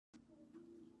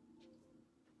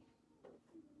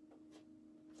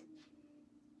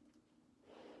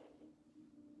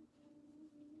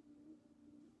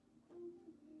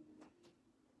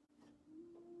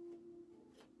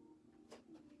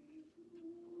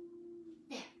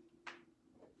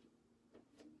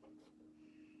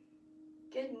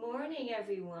Good morning,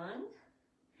 everyone,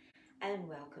 and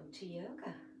welcome to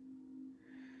yoga.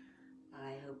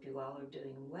 I hope you all are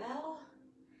doing well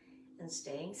and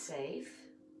staying safe.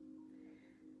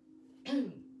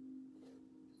 We're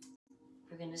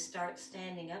going to start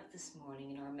standing up this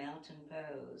morning in our mountain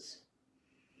pose.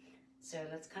 So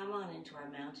let's come on into our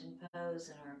mountain pose,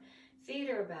 and our feet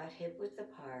are about hip-width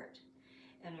apart,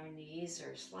 and our knees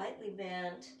are slightly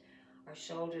bent, our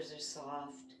shoulders are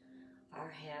soft, our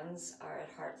hands are at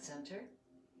heart center.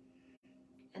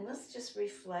 And let's just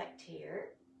reflect here.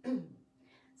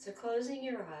 So closing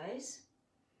your eyes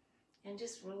and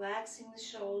just relaxing the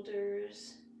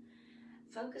shoulders,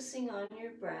 focusing on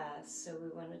your breath. So we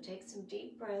want to take some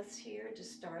deep breaths here to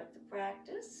start the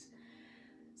practice.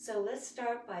 So let's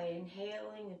start by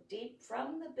inhaling deep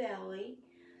from the belly.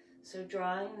 So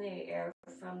drawing the air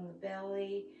from the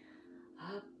belly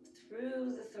up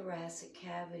through the thoracic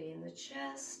cavity in the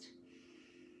chest,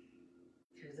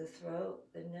 through the throat,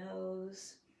 the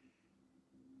nose.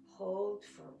 Hold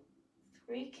for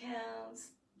 3 counts,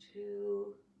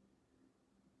 2,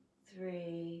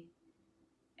 3.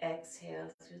 Exhale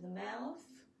through the mouth.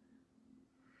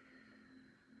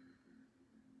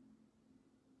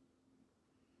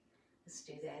 Let's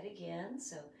do that again.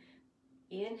 So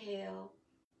inhale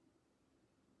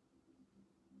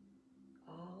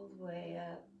all the way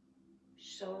up.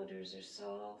 Shoulders are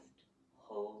soft.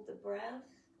 Hold the breath.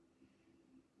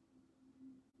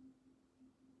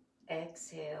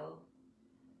 Exhale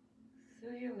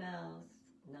through your mouth,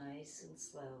 nice and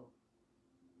slow.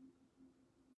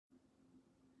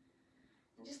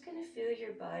 I'm just going to feel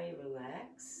your body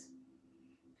relax.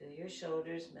 Feel your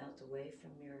shoulders melt away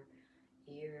from your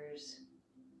ears.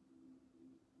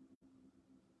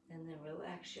 And then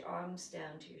relax your arms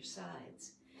down to your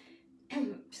sides.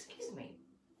 Excuse me.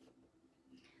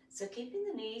 So keeping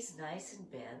the knees nice and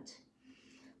bent,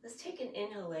 let's take an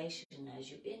inhalation.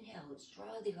 As you inhale, let's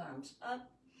draw the arms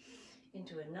up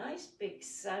into a nice big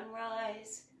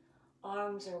sunrise.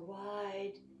 Arms are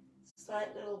wide,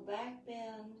 slight little back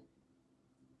bend.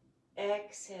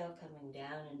 Exhale, coming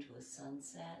down into a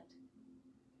sunset.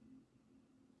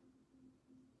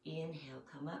 Inhale,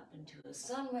 come up into a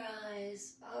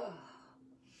sunrise. Oh.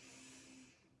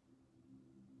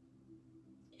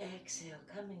 Exhale,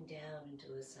 coming down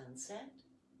into a sunset.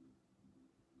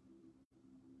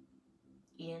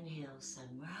 Inhale,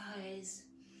 sunrise.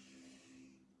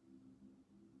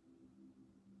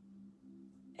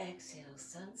 Exhale,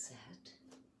 sunset.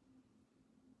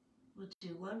 We'll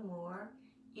do one more.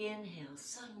 Inhale,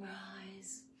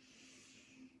 sunrise.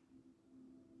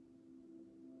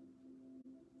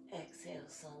 Exhale,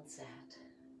 sunset.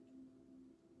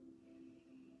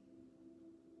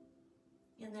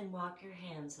 And then walk your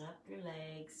hands up your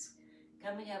legs,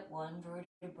 coming up one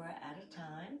vertebra at a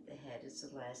time. The head is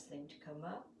the last thing to come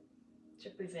up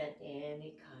to prevent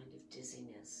any kind of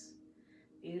dizziness.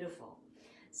 Beautiful.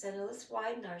 So now let's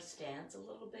widen our stance a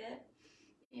little bit,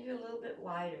 maybe a little bit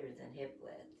wider than hip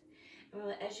width.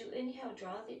 And as you inhale,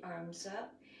 draw the arms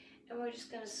up, and we're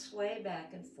just going to sway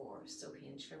back and forth. So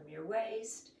hinge from your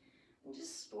waist and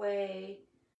just sway.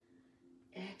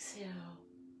 Exhale.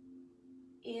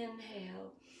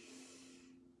 Inhale.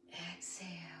 Exhale.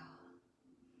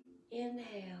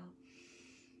 Inhale.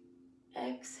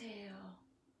 Exhale.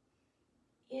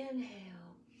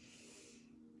 Inhale.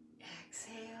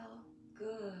 Exhale.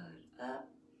 Good. Up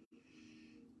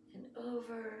and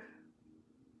over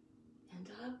and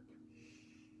up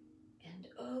and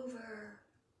over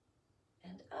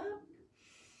and up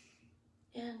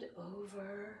and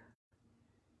over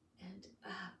and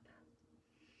up.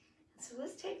 And so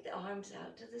let's take the arms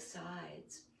out to the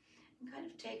sides and kind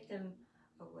of take them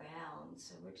around.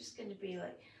 So we're just going to be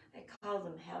like, I call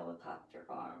them helicopter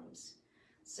arms.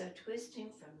 So twisting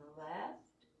from the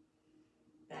left,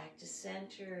 back to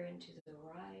center and to the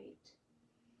right.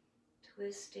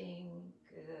 Twisting,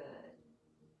 good.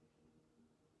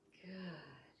 Good.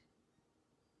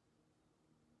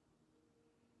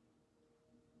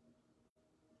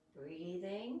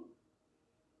 Breathing,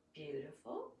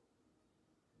 beautiful.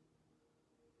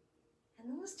 And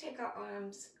then let's take our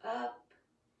arms up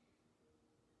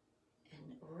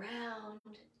and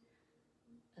around.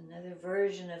 Another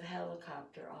version of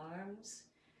helicopter arms.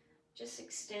 Just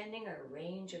extending our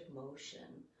range of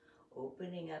motion,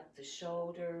 opening up the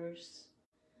shoulders,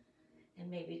 and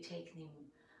maybe taking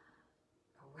them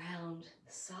around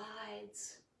the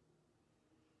sides.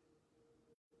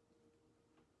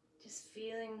 Just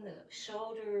feeling the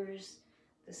shoulders,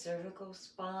 the cervical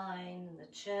spine, and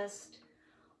the chest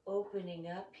opening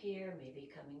up here, maybe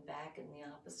coming back in the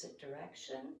opposite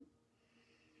direction.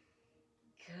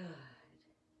 Good.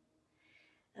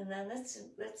 And then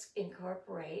let's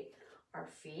incorporate our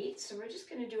feet. So we're just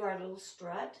going to do our little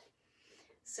strut.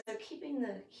 So keeping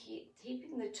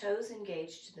the toes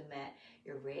engaged to the mat,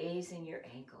 you're raising your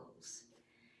ankles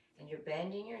and you're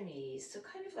bending your knees. So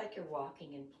kind of like you're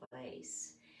walking in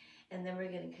place. And then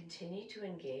we're going to continue to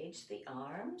engage the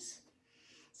arms.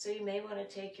 So you may want to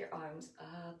take your arms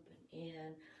up and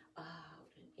in, out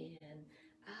and in,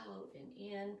 out and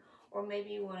in. Or maybe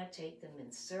you want to take them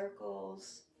in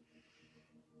circles.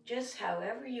 Just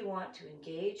however you want to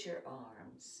engage your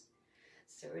arms.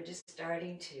 So we're just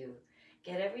starting to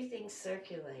get everything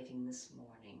circulating this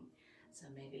morning. So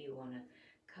maybe you want to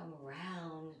come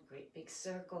around great big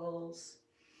circles.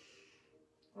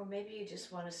 Or maybe you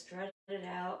just want to stretch it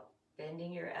out,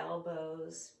 bending your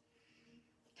elbows,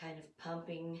 kind of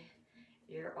pumping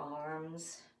your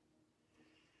arms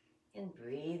and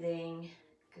breathing.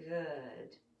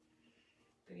 Good.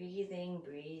 Breathing,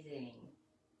 breathing.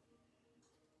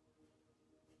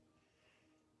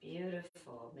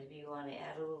 Beautiful. Maybe you want to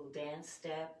add a little dance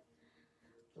step,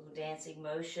 a little dancing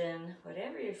motion,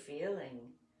 whatever you're feeling.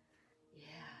 Yeah,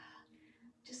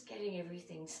 just getting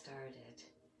everything started.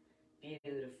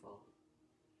 Beautiful.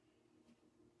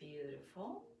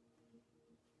 Beautiful.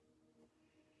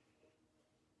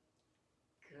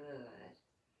 Good.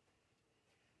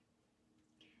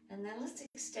 And then let's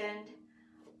extend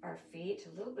our feet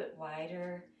a little bit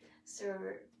wider. So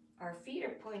our feet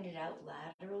are pointed out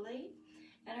laterally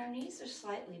and our knees are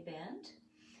slightly bent.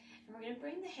 And we're going to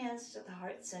bring the hands to the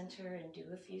heart center and do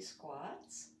a few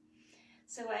squats.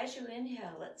 So as you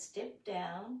inhale, let's dip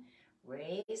down,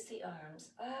 raise the arms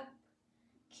up,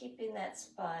 keeping that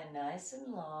spine nice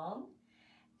and long.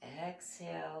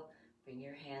 Exhale, bring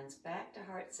your hands back to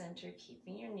heart center,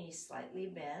 keeping your knees slightly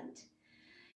bent.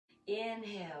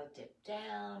 Inhale, dip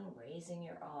down, raising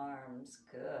your arms.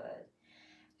 Good.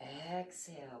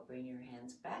 Exhale, bring your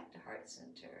hands back to heart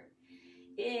center.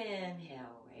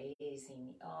 Inhale, raising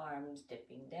the arms,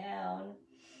 dipping down.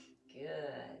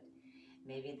 Good.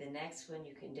 Maybe the next one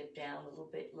you can dip down a little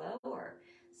bit lower.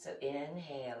 So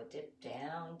inhale, dip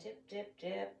down, dip, dip,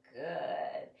 dip.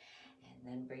 Good. And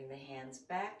then bring the hands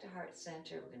back to heart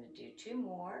center. We're going to do two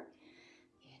more.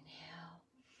 Inhale.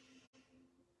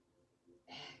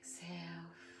 Exhale.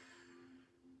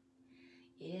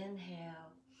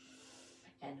 Inhale.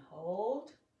 And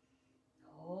hold.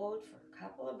 Hold for a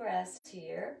couple of breaths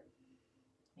here.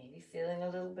 Maybe feeling a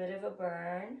little bit of a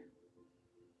burn.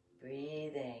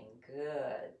 Breathing.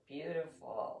 Good.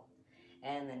 Beautiful.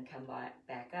 And then come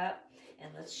back up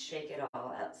and let's shake it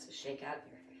all out. So shake out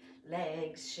your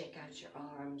legs, shake out your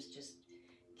arms. Just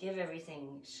give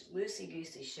everything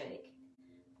loosey-goosey shake.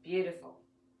 Beautiful.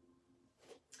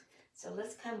 So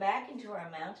let's come back into our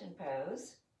mountain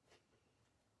pose.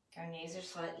 Our knees are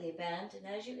slightly bent. And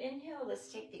as you inhale,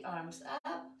 let's take the arms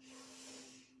up.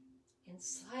 In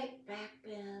slight back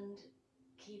bend,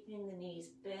 keeping the knees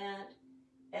bent.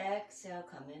 Exhale,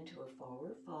 come into a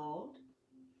forward fold.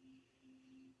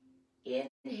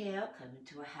 Inhale, come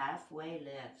into a halfway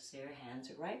lift. So your hands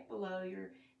are right below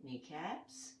your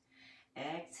kneecaps.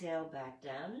 Exhale, back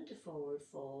down into forward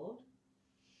fold.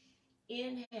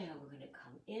 Inhale, we're going to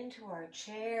come into our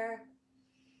chair.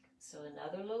 So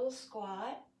another little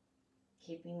squat,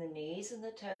 keeping the knees and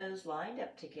the toes lined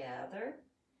up together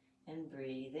and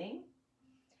breathing.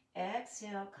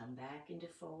 Exhale, come back into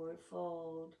forward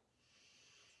fold.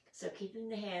 So keeping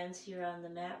the hands here on the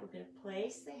mat, we're going to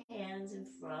place the hands in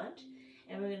front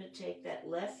and we're going to take that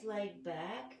left leg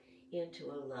back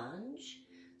into a lunge.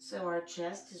 So our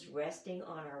chest is resting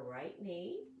on our right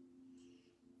knee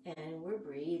and we're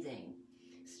breathing,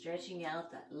 stretching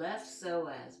out that left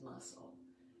psoas muscle,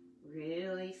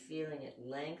 really feeling it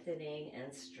lengthening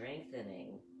and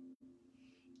strengthening.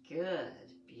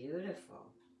 Good,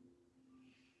 beautiful.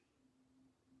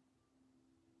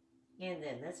 And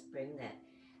then let's bring that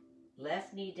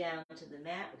left knee down to the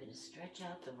mat. We're going to stretch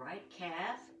out the right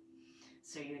calf.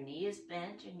 So your knee is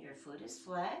bent and your foot is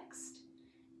flexed.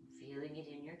 Feeling it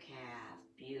in your calf.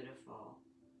 Beautiful.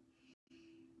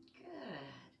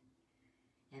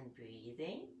 Good. And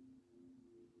breathing.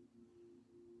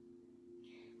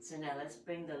 So now let's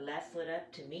bring the left foot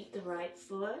up to meet the right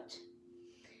foot.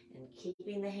 And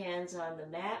keeping the hands on the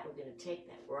mat, we're going to take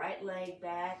that right leg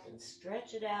back and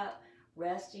stretch it out,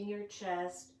 resting your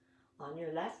chest on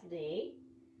your left knee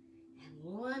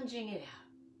and lunging it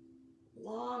out,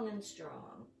 long and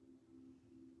strong.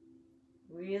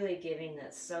 Really giving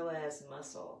that psoas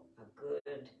muscle a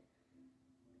good,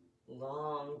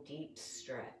 long, deep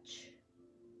stretch.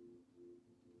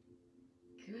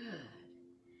 Good.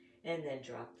 And then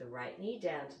drop the right knee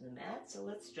down to the mat. So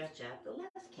let's stretch out the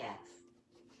left calf.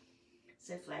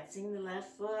 So flexing the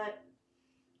left foot,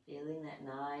 feeling that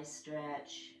nice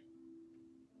stretch.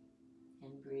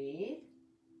 And breathe.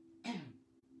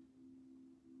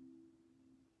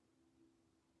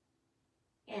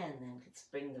 And then let's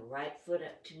bring the right foot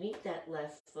up to meet that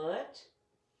left foot.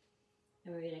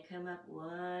 And we're going to come up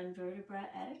one vertebra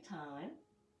at a time.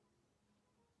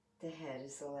 The head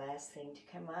is the last thing to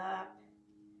come up.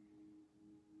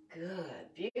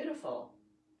 Good, beautiful.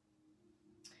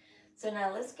 So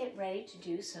now let's get ready to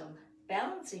do some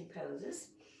balancing poses.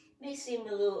 May seem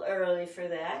a little early for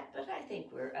that, but I think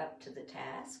we're up to the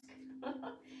task.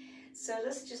 So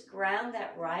let's just ground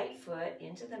that right foot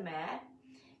into the mat.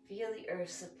 Feel the earth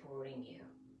supporting you.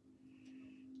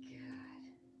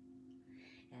 Good.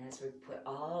 And as we put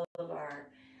all of our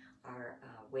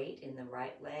weight in the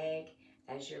right leg,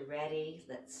 as you're ready,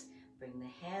 let's bring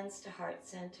the hands to heart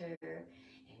center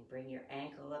and bring your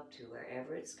ankle up to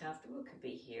wherever it's comfortable. It could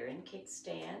be here in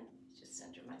kickstand. Just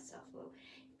center myself a little.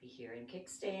 It could be here in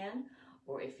kickstand,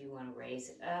 or if you want to raise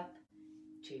it up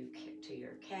to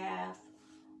your calf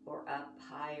or up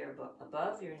higher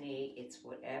above your knee, it's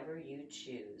whatever you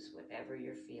choose, whatever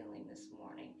you're feeling this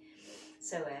morning.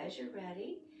 So as you're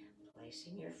ready,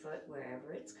 placing your foot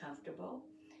wherever it's comfortable,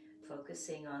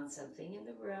 focusing on something in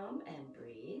the room, and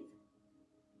breathe.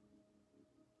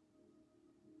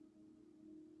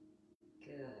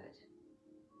 Good.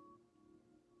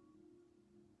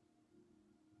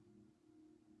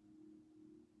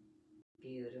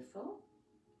 Beautiful.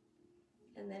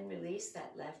 And then release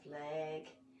that left leg.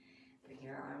 Bring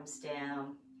your arms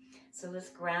down. So let's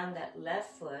ground that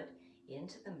left foot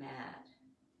into the mat.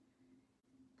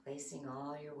 Placing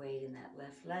all your weight in that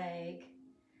left leg.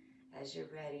 As you're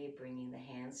ready, bringing the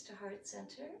hands to heart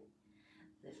center.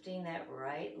 Lifting that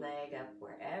right leg up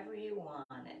wherever you want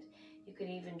it. You could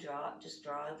even just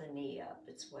draw the knee up.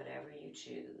 It's whatever you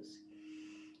choose.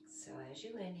 So as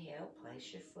you inhale,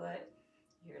 place your foot,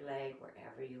 your leg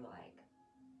wherever you like.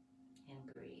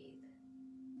 And breathe.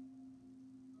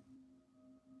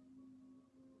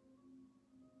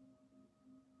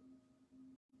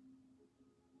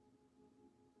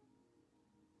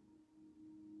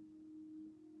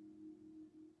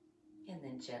 And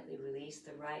then gently release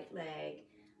the right leg.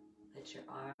 Let your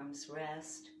arms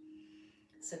rest.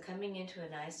 So coming into a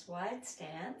nice wide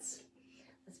stance,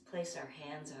 let's place our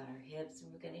hands on our hips,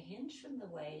 and we're going to hinge from the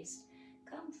waist,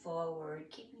 come forward,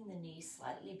 keeping the knees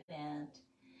slightly bent,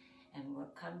 and we'll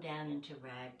come down into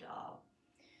ragdoll.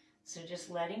 So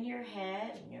just letting your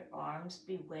head and your arms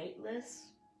be weightless,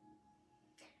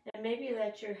 and maybe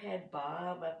let your head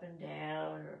bob up and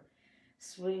down or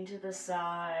swing to the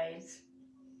sides,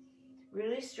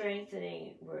 really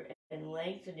strengthening and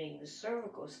lengthening the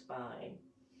cervical spine,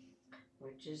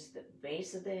 which is the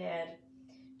base of the head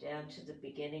down to the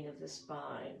beginning of the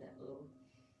spine, that little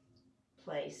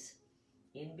place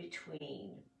in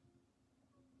between.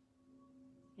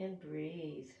 And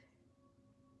breathe.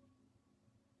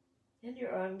 And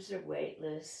your arms are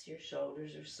weightless, your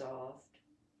shoulders are soft.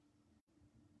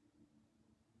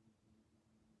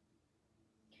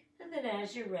 And then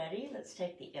as you're ready, let's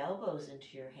take the elbows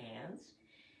into your hands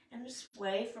and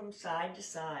sway from side to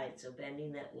side. So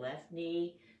bending that left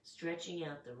knee, stretching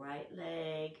out the right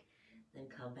leg, then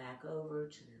come back over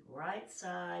to the right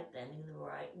side, bending the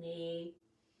right knee,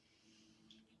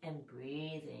 and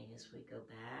breathing as we go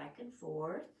back and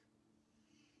forth.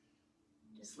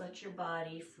 Just let your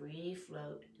body free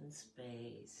float in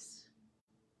space.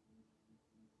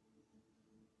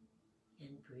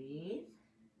 And breathe.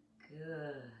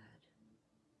 Good.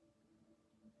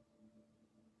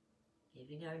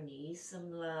 Giving our knees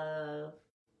some love.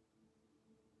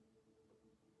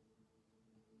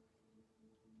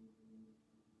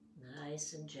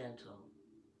 Nice and gentle.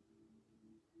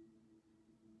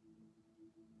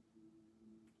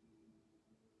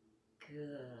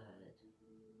 Good.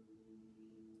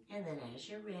 And then as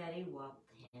you're ready, walk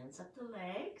the hands up the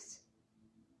legs.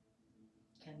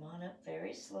 Come on up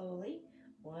very slowly,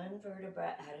 one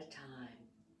vertebra at a time.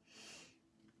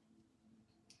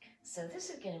 So this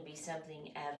is going to be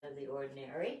something out of the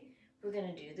ordinary. We're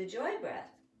going to do the joy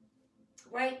breath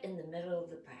right in the middle of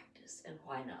the practice, and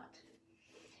why not?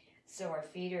 So our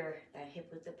feet are hip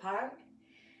width apart,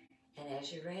 and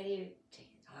as you're ready,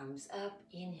 take the arms up,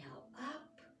 inhale,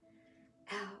 up,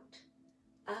 out,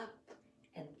 up,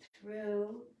 and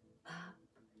through, up,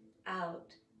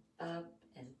 out, up,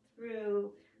 and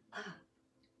through, up,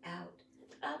 out,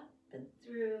 up, and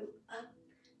through, up,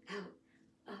 out,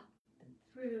 up, and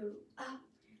through, up,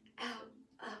 out,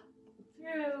 and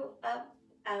through, up,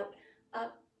 out,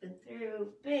 and through.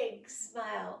 Big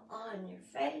smile on your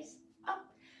face. Up,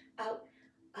 out,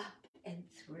 up, and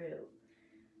through.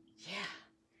 Yeah.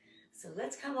 So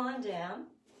let's come on down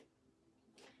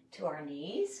to our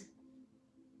knees.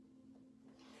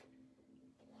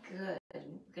 Good. We're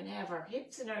going to have our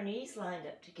hips and our knees lined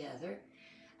up together,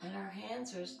 and our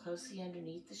hands are as closely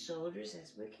underneath the shoulders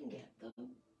as we can get them.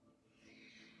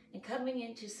 And coming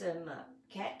into some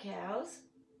cat-cows.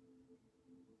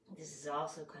 This is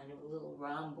also kind of a little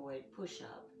rhomboid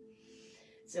push-up.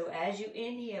 So as you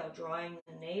inhale, drawing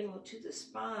the navel to the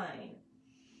spine,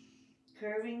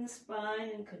 curving the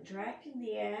spine and contracting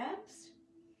the abs.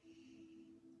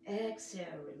 Exhale,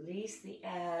 release the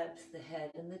abs, the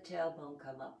head and the tailbone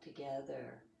come up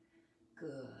together.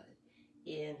 Good.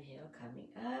 Inhale, coming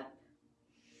up.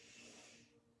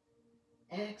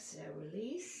 Exhale,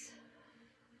 release.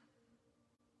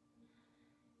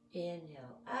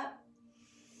 Inhale, up.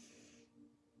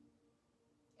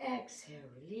 Exhale,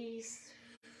 release.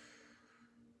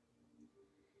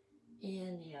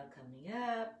 Inhale, coming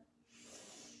up.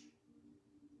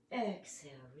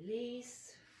 Exhale,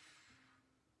 release.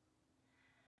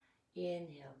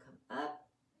 Inhale, come up.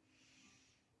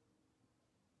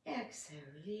 Exhale,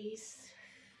 release.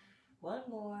 One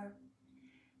more.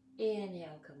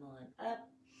 Inhale, come on up.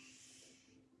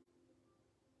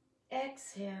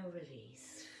 Exhale,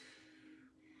 release.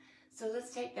 So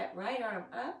let's take that right arm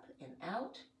up and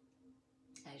out.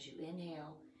 As you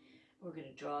inhale, we're going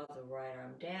to draw the right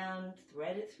arm down,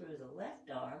 thread it through the left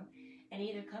arm, and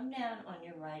either come down on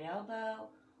your right elbow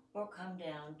or come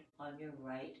down on your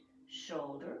right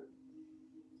shoulder.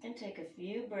 And take a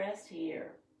few breaths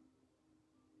here.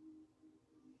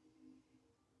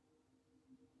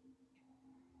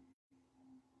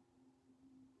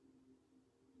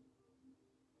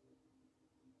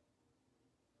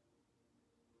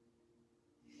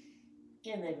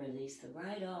 And then release the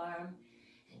right arm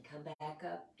and come back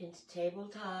up into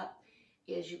tabletop.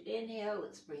 As you inhale,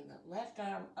 let's bring the left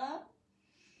arm up.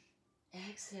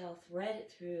 Exhale, thread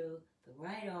it through the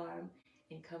right arm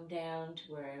and come down to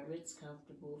wherever it's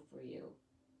comfortable for you.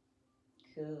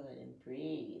 Good, and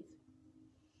breathe.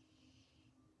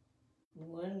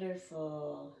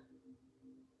 Wonderful.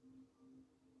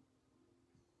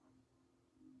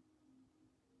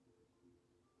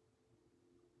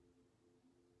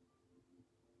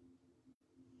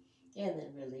 And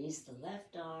then release the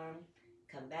left arm,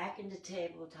 come back into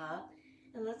tabletop,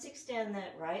 and let's extend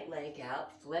that right leg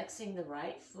out, flexing the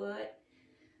right foot,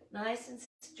 nice and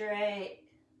straight,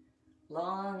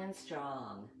 long and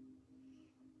strong.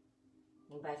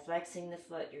 And by flexing the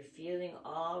foot, you're feeling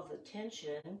all the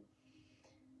tension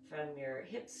from your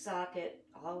hip socket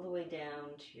all the way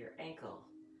down to your ankle.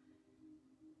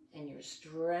 And you're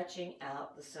stretching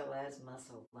out the psoas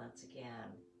muscle once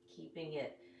again, keeping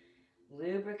it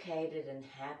lubricated and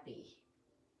happy.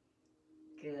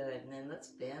 Good. And then let's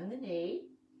bend the knee.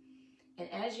 And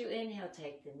as you inhale,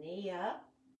 take the knee up.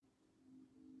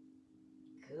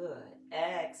 Good.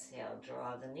 Exhale,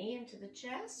 draw the knee into the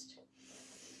chest.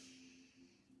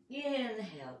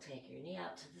 Inhale, take your knee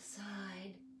out to the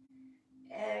side.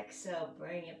 Exhale,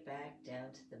 bring it back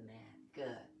down to the mat.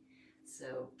 Good.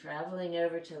 So traveling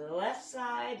over to the left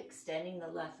side, extending the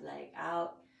left leg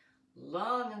out,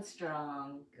 long and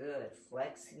strong. Good.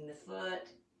 Flexing the foot,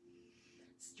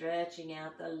 stretching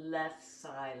out the left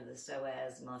side of the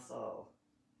psoas muscle.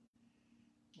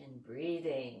 And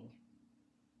breathing.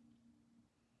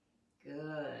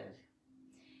 Good.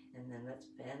 And then let's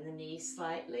bend the knee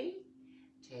slightly,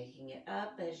 taking it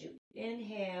up as you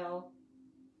inhale.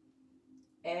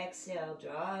 Exhale,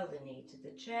 draw the knee to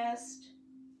the chest.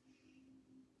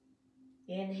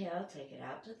 Inhale, take it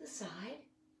out to the side.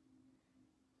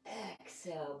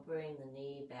 Exhale, bring the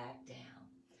knee back down.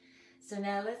 So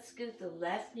now let's scoot the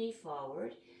left knee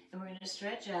forward, and we're going to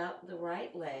stretch out the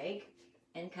right leg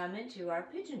and come into our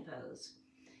pigeon pose.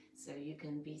 So you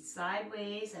can be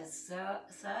sideways as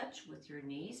such with your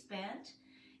knees bent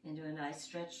and do a nice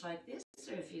stretch like this.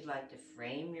 Or if you'd like to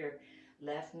frame your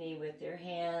left knee with your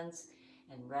hands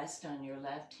and rest on your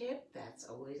left hip, that's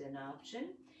always an option.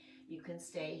 You can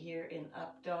stay here in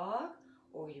up dog,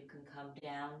 or you can come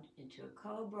down into a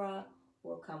cobra,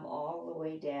 or come all the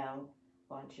way down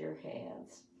onto your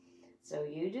hands. So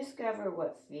you discover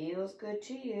what feels good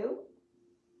to you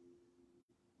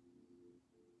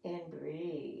and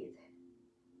breathe.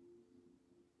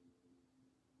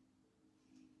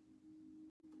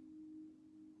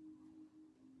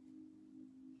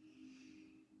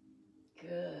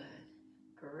 Good.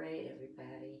 Great,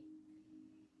 everybody.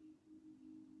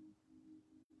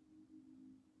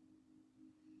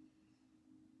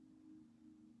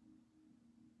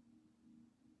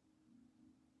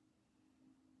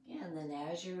 And then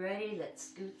as you're ready, let's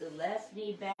scoot the left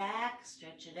knee back,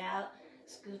 stretch it out,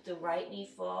 scoot the right knee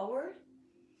forward.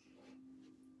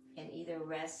 And either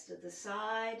rest to the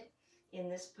side in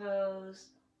this pose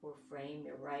or frame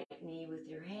your right knee with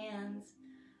your hands.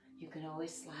 You can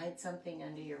always slide something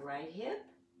under your right hip,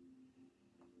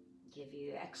 give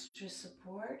you extra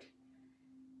support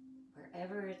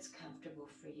wherever it's comfortable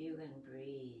for you, and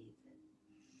breathe.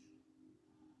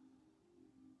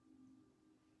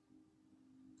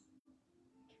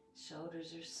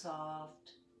 Shoulders are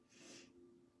soft.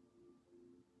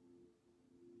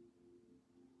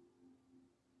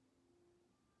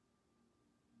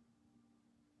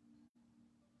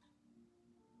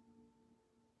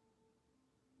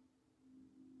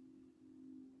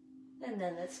 And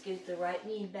then let's scoot the right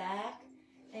knee back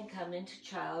and come into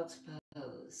child's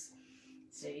pose.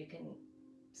 So you can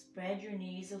spread your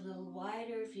knees a little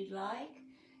wider if you'd like,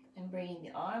 and bringing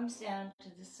the arms down to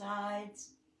the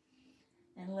sides,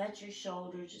 and let your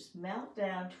shoulders just melt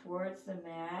down towards the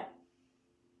mat,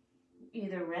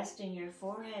 either resting your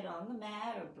forehead on the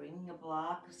mat or bringing a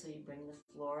block so you bring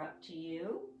the floor up to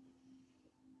you.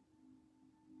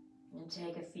 And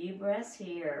take a few breaths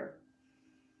here.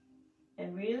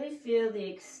 And really feel the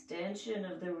extension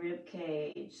of the rib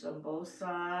cage on both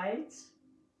sides.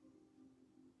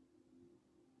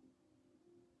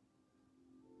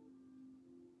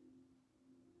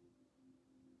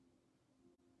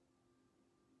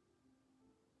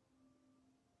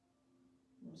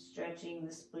 And stretching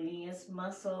the splenius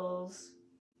muscles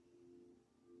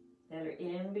that are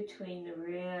in between the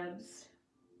ribs.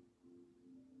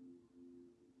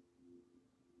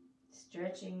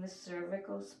 Stretching the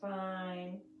cervical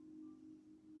spine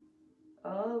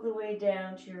all the way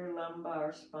down to your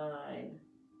lumbar spine.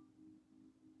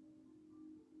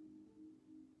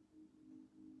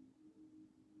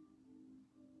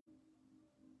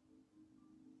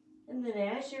 And then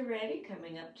as you're ready,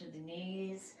 coming up to the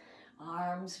knees,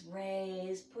 arms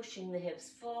raised, pushing the hips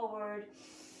forward.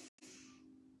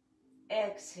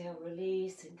 Exhale,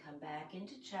 release, and come back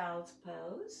into child's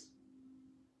pose.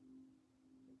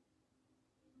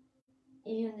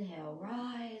 Inhale,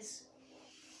 rise.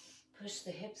 Push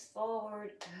the hips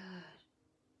forward.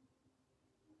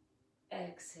 Good.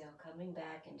 Exhale, coming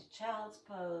back into child's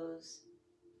pose.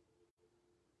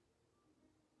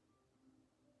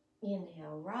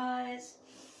 Inhale, rise.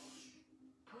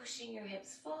 Pushing your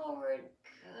hips forward.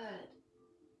 Good.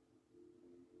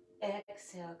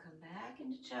 Exhale, come back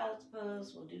into child's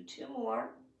pose. We'll do 2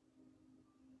 more.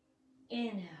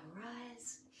 Inhale,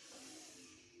 rise.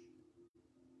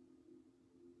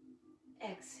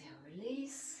 Exhale,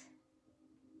 release.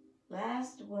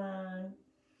 Last one.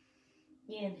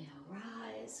 Inhale,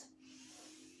 rise.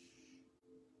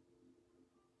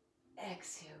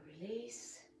 Exhale,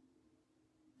 release.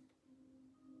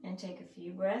 And take a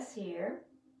few breaths here.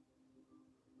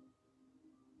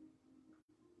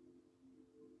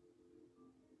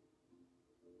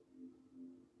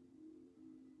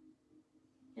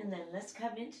 And then let's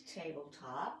come into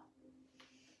tabletop.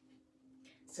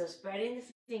 So spreading the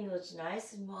fingers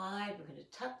nice and wide, we're going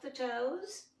to tuck the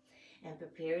toes and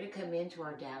prepare to come into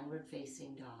our downward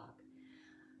facing dog.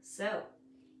 So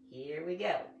here we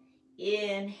go.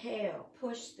 Inhale,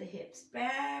 push the hips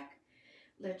back.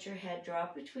 Let your head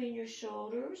drop between your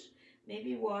shoulders.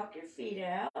 Maybe walk your feet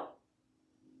out.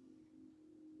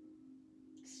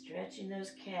 Stretching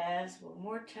those calves one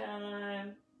more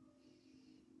time.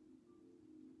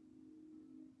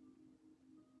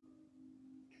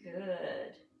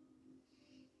 Good.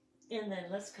 And then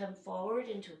let's come forward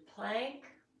into a plank.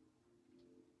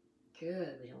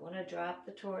 Good. We don't want to drop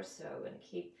the torso. We're going to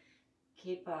keep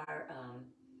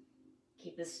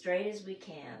as straight as we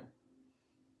can.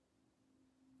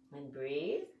 And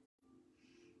breathe.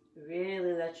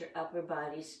 Really let your upper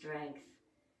body strength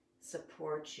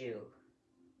support you.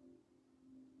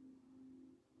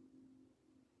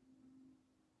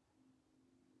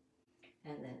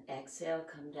 And then exhale,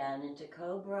 come down into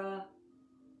cobra.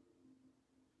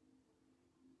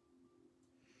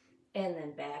 And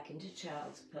then back into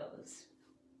child's pose.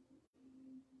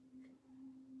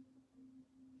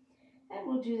 And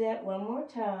we'll do that one more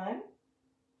time.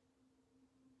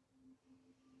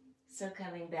 So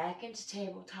coming back into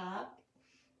tabletop,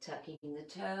 tucking the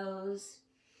toes.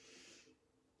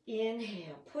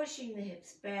 Inhale, pushing the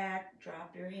hips back,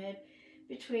 drop your head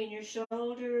between your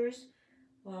shoulders.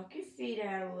 Walk your feet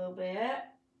out a little bit.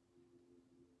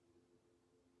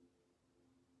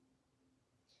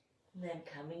 And then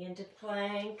coming into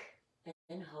plank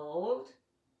and hold.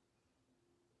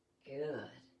 Good.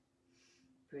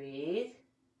 Breathe.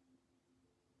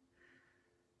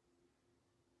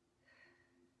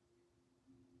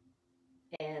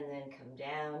 And then come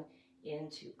down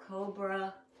into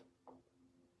cobra.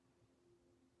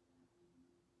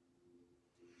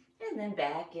 And then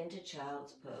back into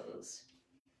child's pose.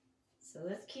 So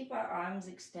let's keep our arms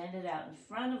extended out in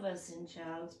front of us in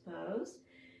child's pose.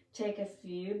 Take a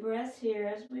few breaths here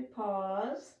as we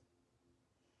pause.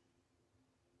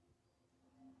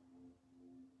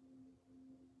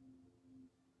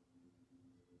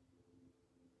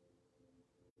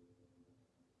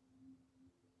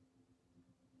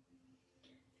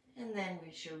 And then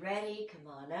once you're ready,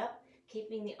 come on up,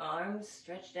 keeping the arms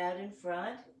stretched out in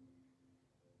front.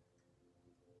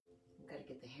 I've got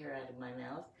to get the hair out of my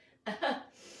mouth.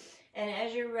 And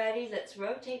as you're ready, let's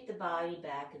rotate the body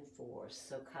back and forth.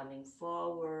 So coming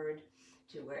forward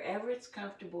to wherever it's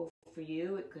comfortable for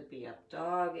you. It could be up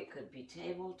dog, it could be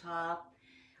tabletop,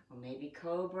 or maybe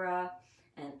cobra.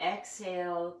 And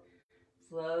exhale,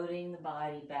 floating the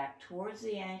body back towards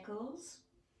the ankles.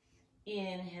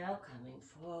 Inhale, coming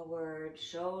forward,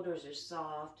 shoulders are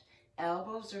soft,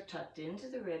 elbows are tucked into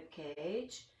the rib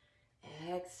cage.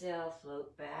 Exhale,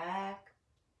 float back.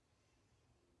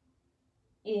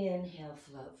 Inhale,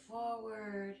 float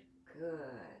forward.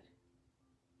 Good.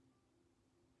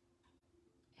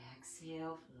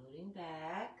 Exhale, floating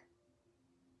back.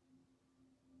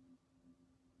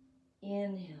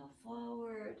 Inhale,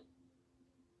 forward.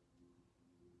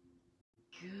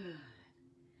 Good.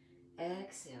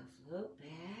 Exhale, float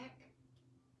back.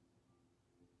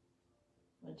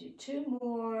 We'll do two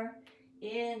more.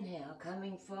 Inhale,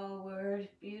 coming forward.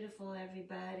 Beautiful,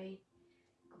 everybody.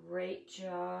 Great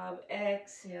job.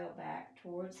 Exhale, back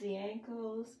towards the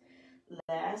ankles.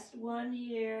 Last one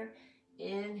here.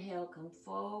 Inhale, come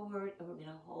forward. And we're going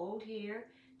to hold here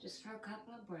just for a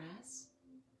couple of breaths.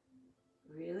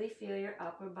 Really feel your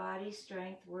upper body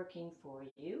strength working for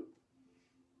you.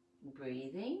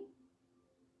 Breathing.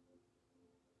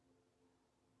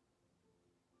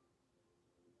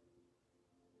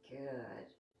 Good.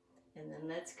 And then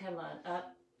let's come on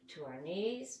up to our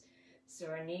knees. So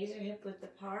our knees are hip width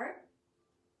apart.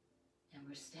 And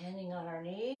we're standing on our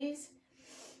knees.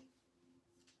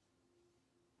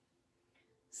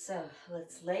 So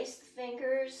let's lace the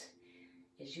fingers.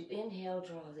 As you inhale,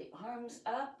 draw the arms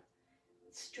up.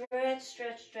 Stretch,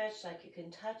 stretch, stretch like you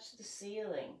can touch the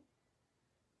ceiling.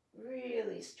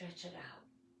 Really stretch it out.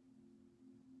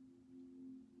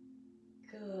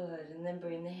 Good. And then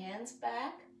bring the hands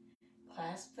back.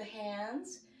 Clasp the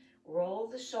hands. Roll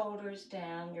the shoulders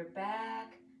down your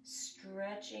back.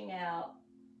 Stretching out.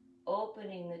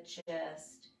 Opening the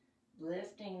chest.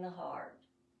 Lifting the heart.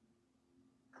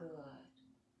 Good.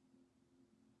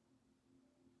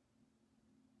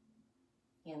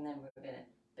 And then we're going to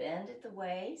bend at the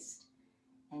waist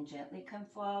and gently come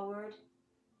forward,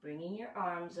 bringing your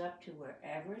arms up to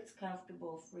wherever it's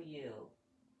comfortable for you.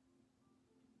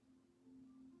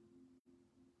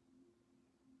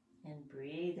 And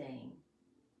breathing.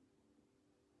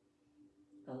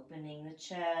 Opening the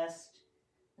chest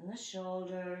and the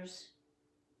shoulders.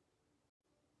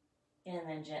 And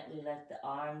then gently let the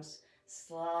arms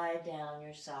slide down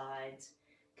your sides.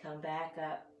 Come back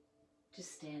up to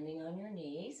standing on your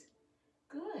knees.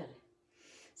 Good.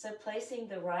 So placing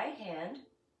the right hand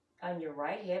on your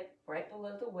right hip, right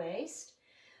below the waist.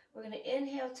 We're going to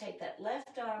inhale, take that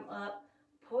left arm up,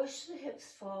 push the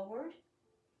hips forward.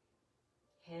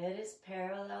 Head is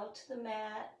parallel to the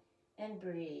mat, and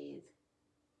breathe.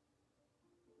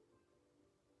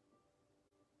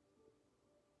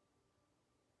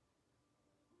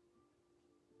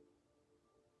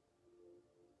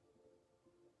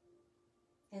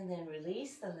 And then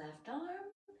release the left arm.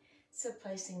 So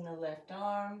placing the left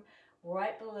arm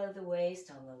right below the waist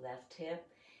on the left hip.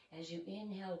 As you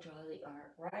inhale, draw the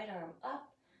right arm up.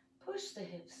 Push the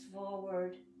hips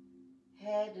forward.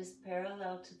 Head is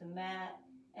parallel to the mat,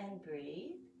 and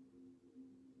breathe.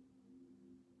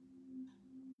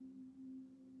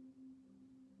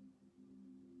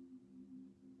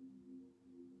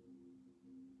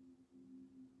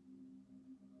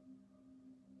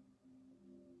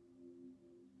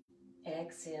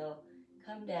 Exhale,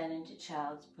 come down into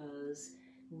child's pose,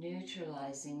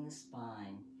 neutralizing the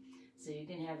spine. So you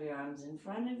can have your arms in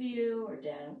front of you or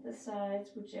down at the sides,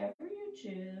 whichever you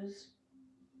choose.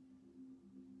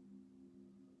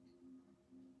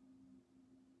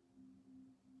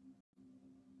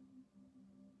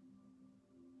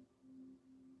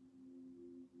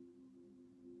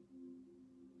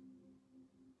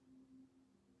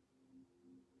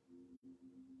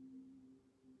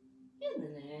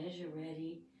 And then as you're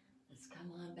ready, let's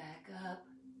come on back up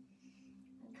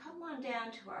and come on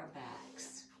down to our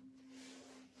backs.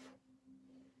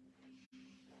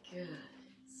 Good.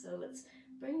 So let's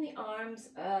bring the arms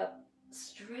up,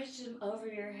 stretch them over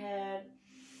your head,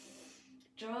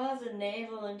 draw the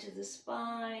navel into the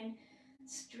spine,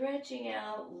 Stretching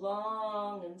out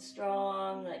long and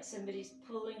strong, like somebody's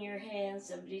pulling your hands,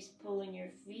 somebody's pulling your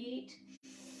feet.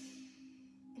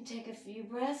 And take a few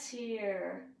breaths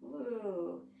here.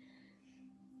 Woo.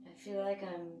 I feel like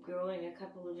I'm growing a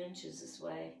couple of inches this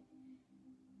way.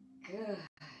 Good.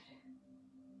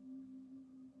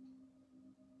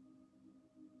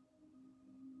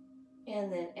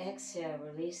 And then exhale,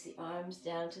 release the arms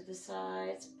down to the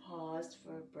sides, pause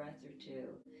for a breath or two.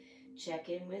 Check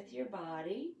in with your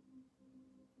body.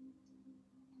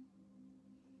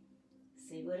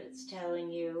 See what it's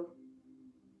telling you.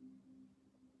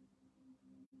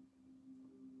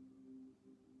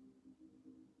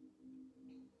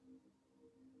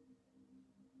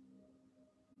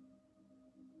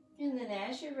 And then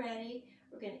as you're ready,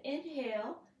 we're going to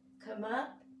inhale, come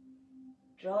up,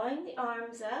 drawing the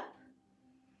arms up.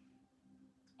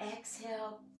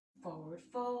 Exhale, forward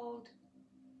fold.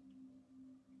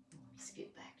 Let me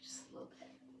scoot back just a little bit.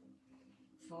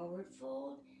 Forward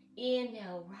fold.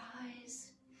 Inhale,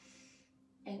 rise.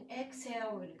 And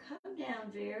exhale, we're going to come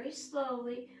down very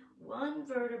slowly, one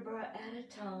vertebra at a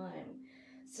time.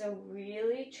 So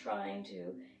really trying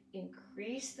to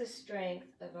increase the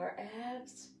strength of our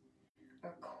abs,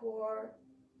 our core,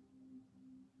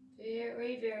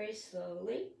 very, very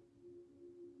slowly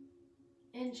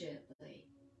and gently.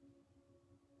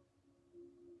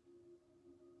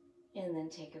 And then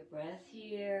take a breath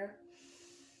here.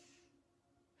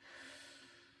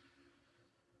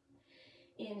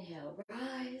 Inhale,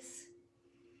 rise.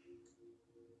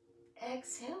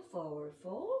 Exhale, forward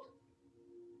fold.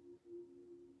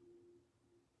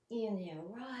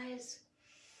 Inhale, rise.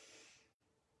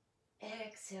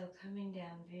 Exhale, coming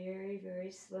down very,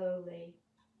 very slowly.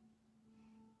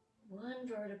 One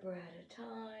vertebra at a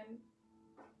time.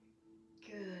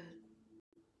 Good.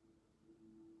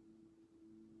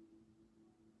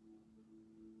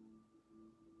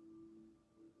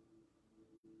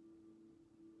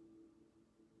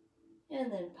 And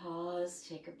then pause,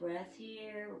 take a breath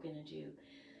here. We're going to do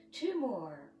two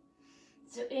more.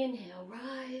 So inhale,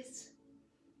 rise.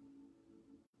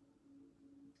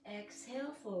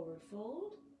 Exhale, forward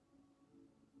fold.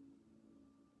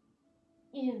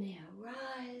 Inhale,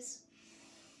 rise.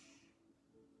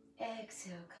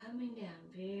 Exhale, coming down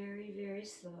very, very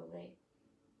slowly.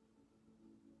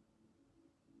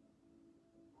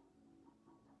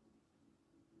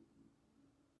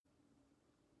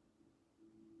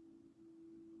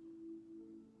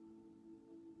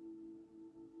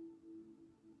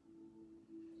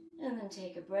 And then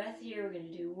take a breath here. We're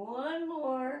going to do one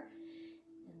more.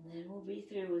 And then we'll be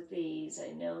through with these.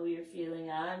 I know you're feeling,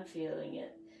 I'm feeling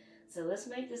it. So let's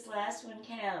make this last one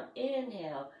count.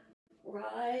 Inhale,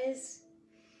 rise.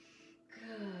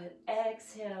 Good.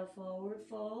 Exhale, forward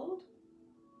fold.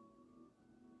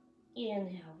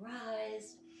 Inhale,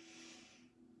 rise.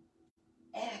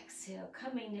 Exhale,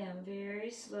 coming down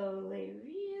very slowly.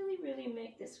 Really, really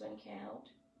make this one count.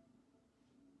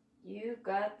 You've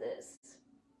got this.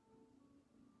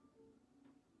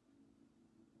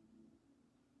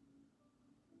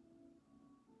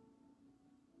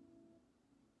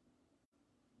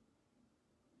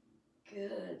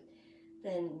 Good.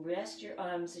 Then rest your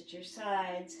arms at your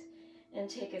sides and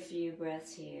take a few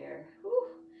breaths here. Whew,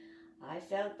 I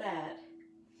felt that.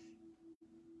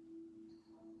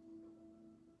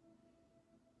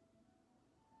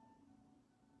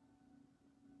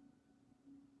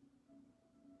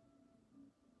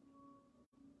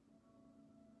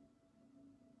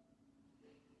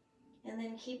 And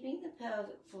then keeping the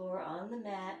pelvic floor on the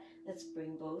mat, let's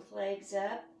bring both legs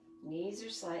up. Knees are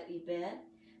slightly bent.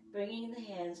 Bringing the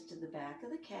hands to the back of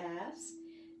the calves.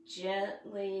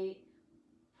 Gently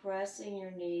pressing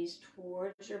your knees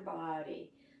towards your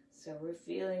body. So we're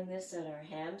feeling this in our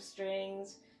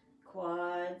hamstrings,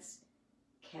 quads,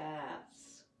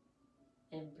 calves.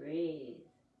 And breathe.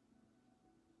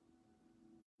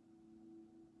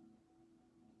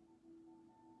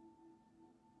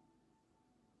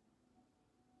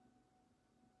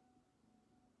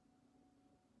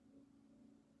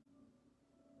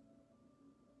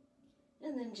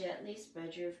 And then gently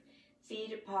spread your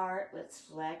feet apart. Let's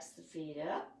flex the feet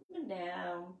up and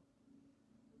down.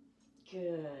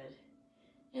 Good.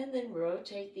 And then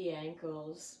rotate the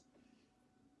ankles.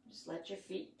 Just let your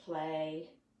feet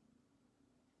play.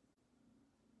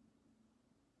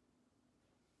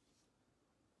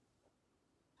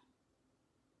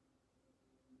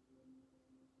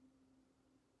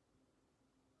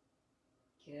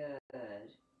 Good.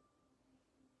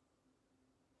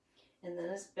 And then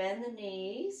let's bend the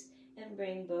knees and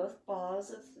bring both balls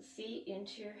of the feet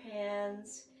into your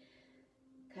hands.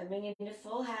 Coming into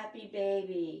full happy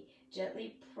baby,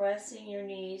 gently pressing your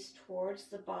knees towards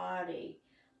the body.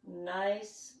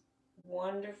 Nice,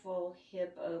 wonderful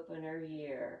hip opener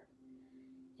here.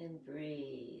 And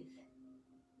breathe.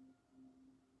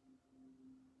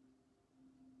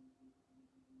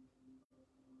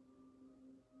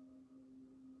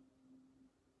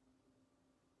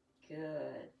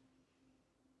 Good.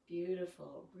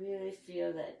 Beautiful. Really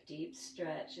feel that deep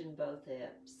stretch in both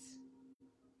hips.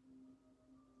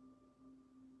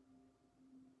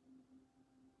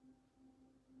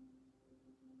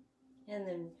 And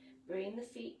then bring the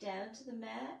feet down to the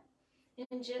mat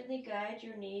and gently guide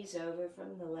your knees over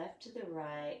from the left to the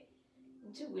right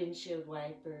into windshield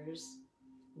wipers,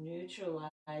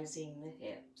 neutralizing the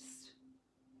hips.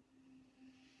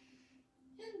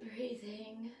 And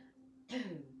breathing.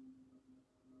 Good.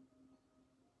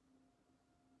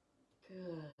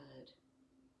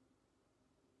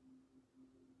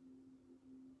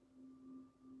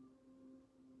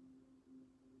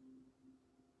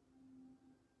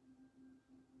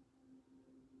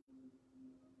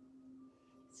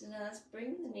 So now let's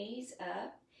bring the knees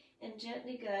up and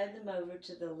gently guide them over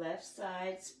to the left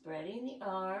side, spreading the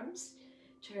arms,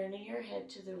 turning your head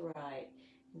to the right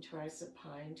into our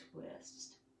supine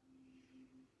twist.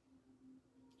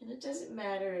 And it doesn't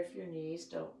matter if your knees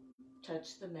don't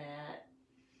touch the mat.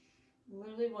 You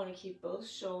really want to keep both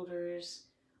shoulders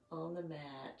on the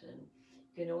mat, and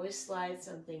you can always slide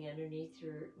something underneath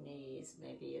your knees.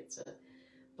 Maybe it's a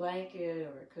blanket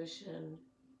or a cushion.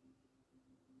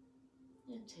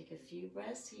 And take a few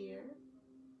breaths here.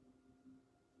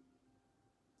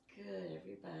 Good,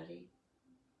 everybody.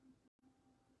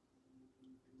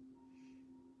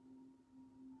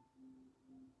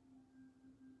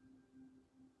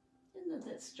 And then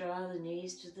let's draw the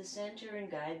knees to the center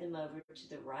and guide them over to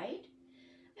the right.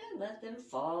 And let them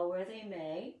fall where they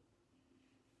may.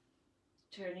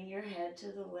 Turning your head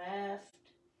to the left.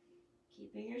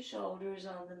 Keeping your shoulders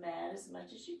on the mat as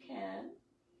much as you can.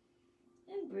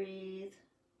 And breathe.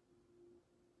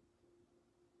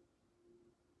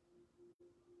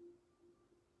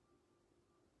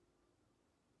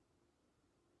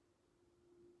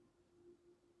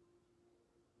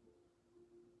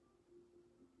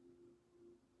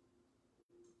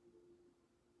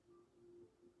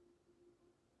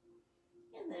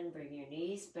 And then bring your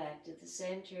knees back to the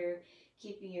center,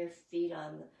 keeping your feet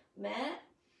on the mat.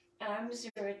 Arms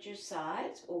are at your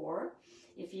sides, or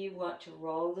if you want to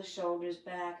roll the shoulders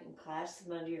back and clasp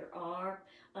them under your arm,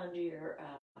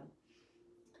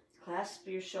 clasp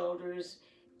your shoulders,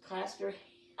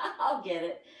 I'll get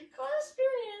it, clasp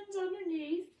your hands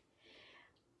underneath.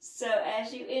 So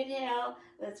as you inhale,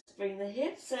 let's bring the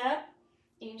hips up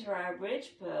into our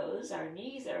bridge pose. Our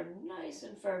knees are nice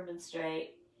and firm and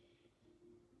straight.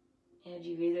 And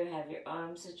you either have your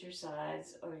arms at your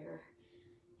sides or your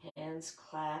hands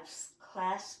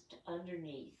clasped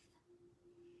underneath.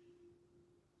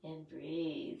 And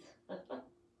breathe.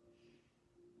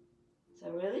 So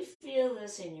really feel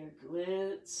this in your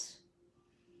glutes,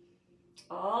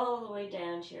 all the way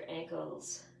down to your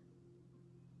ankles,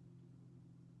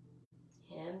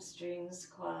 hamstrings,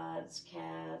 quads,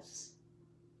 calves.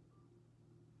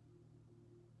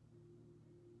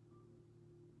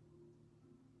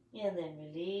 And then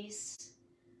release.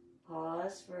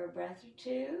 Pause for a breath or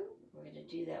two. We're going to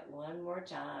do that one more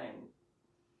time.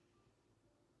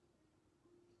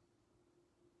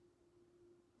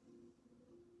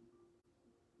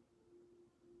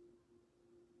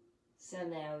 So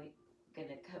now we're going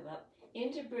to come up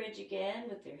into bridge again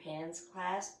with your hands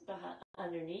clasped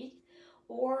underneath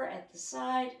or at the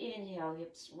side. Inhale,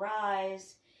 hips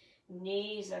rise,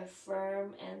 knees are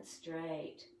firm and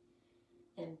straight.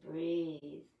 And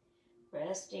breathe,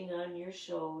 resting on your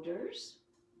shoulders.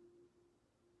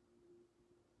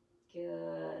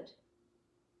 Good.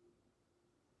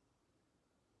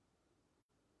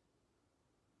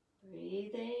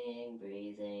 Breathing,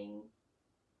 breathing.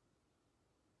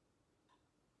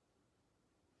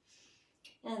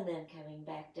 And then coming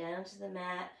back down to the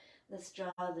mat, let's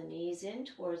draw the knees in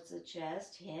towards the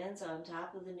chest, hands on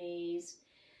top of the knees,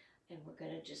 and we're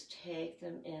going to just take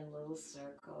them in little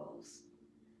circles.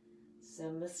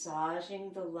 So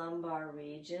massaging the lumbar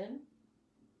region.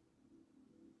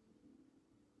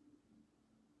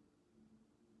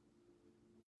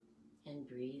 And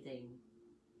breathing.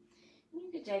 And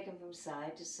you can take them from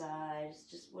side to side, it's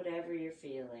just whatever you're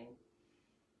feeling.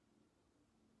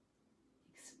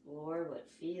 Explore what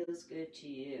feels good to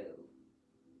you.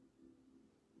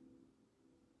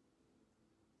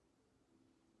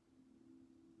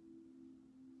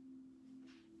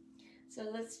 So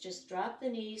let's just drop the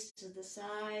knees to the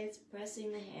sides,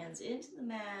 pressing the hands into the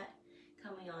mat,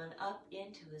 coming on up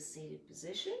into a seated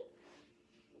position.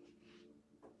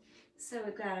 So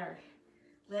we've got our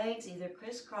legs either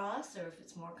crisscross, or if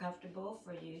it's more comfortable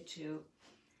for you to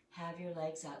have your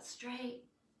legs out straight,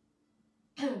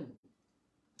 there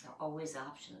are always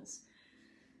options.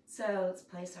 So let's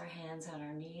place our hands on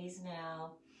our knees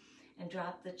now and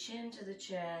drop the chin to the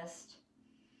chest.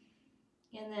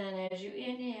 And then as you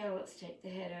inhale, let's take the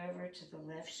head over to the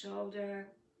left shoulder.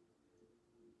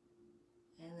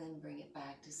 And then bring it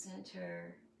back to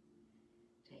center.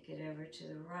 Take it over to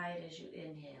the right as you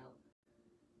inhale.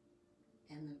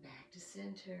 And then back to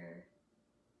center.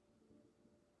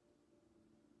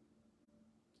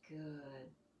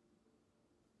 Good.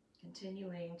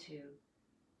 Continuing to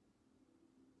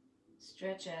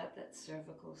stretch out that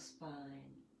cervical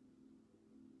spine.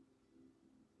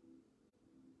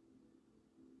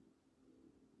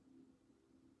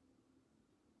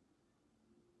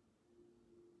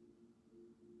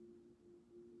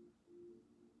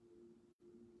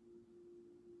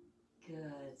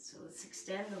 Good. So let's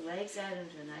extend the legs out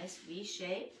into a nice V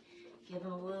shape. Give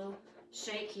them a little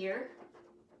shake here.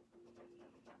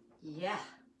 Yeah.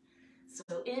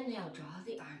 So inhale, draw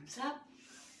the arms up.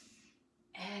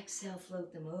 Exhale,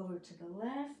 float them over to the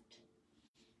left.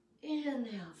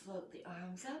 Inhale, float the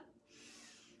arms up.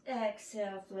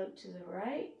 Exhale, float to the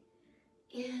right.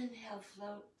 Inhale,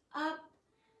 float up.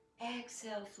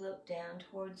 Exhale, float down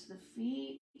towards the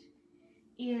feet.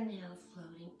 Inhale,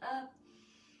 floating up.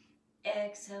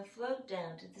 Exhale, float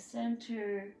down to the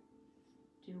center.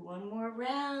 Do one more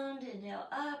round. Inhale,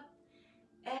 up.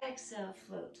 Exhale,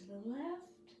 float to the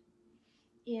left.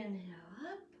 Inhale,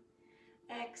 up.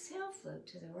 Exhale, float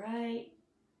to the right.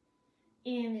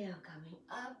 Inhale, coming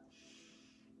up.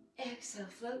 Exhale,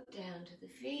 float down to the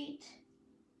feet.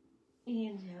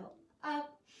 Inhale,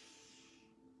 up.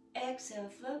 Exhale,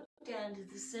 float down to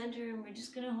the center. And we're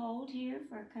just going to hold here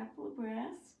for a couple of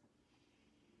breaths.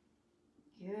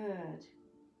 Good.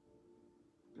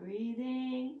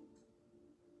 Breathing.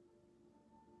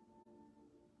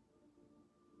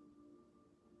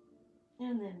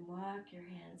 And then walk your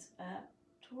hands up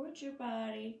towards your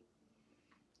body,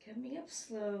 coming up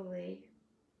slowly.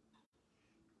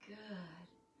 Good.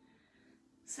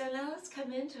 So now let's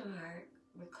come into our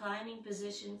reclining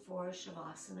position for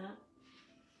Shavasana,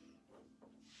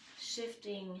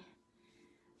 shifting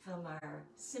from our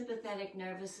sympathetic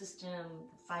nervous system,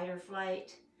 fight or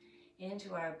flight,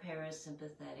 into our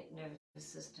parasympathetic nervous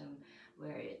system,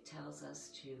 where it tells us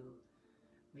to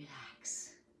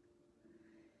relax.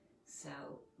 So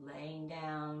laying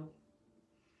down,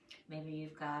 maybe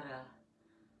you've got a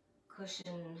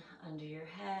cushion under your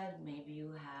head, maybe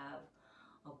you have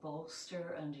a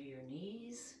bolster under your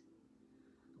knees,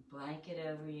 a blanket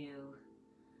over you,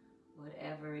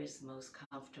 whatever is most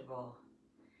comfortable.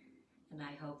 And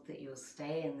I hope that you'll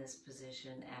stay in this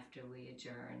position after we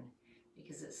adjourn,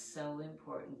 because it's so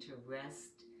important to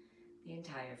rest the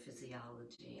entire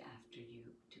physiology after you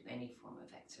do any form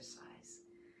of exercise.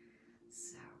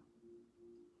 So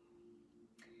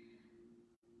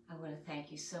I want to thank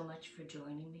you so much for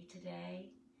joining me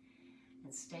today,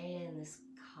 and stay in this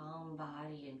calm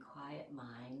body and quiet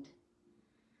mind.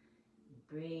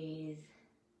 Breathe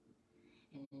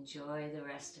and enjoy the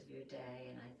rest of your day,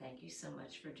 and I thank you so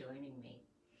much for joining me.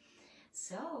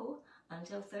 So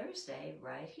until Thursday,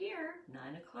 right here,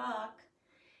 9 o'clock,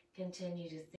 continue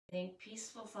to think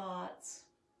peaceful thoughts,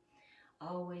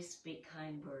 always speak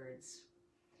kind words,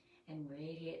 and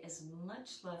radiate as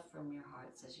much love from your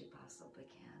hearts as you possibly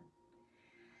can.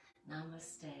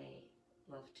 Namaste.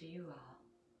 Love to you all.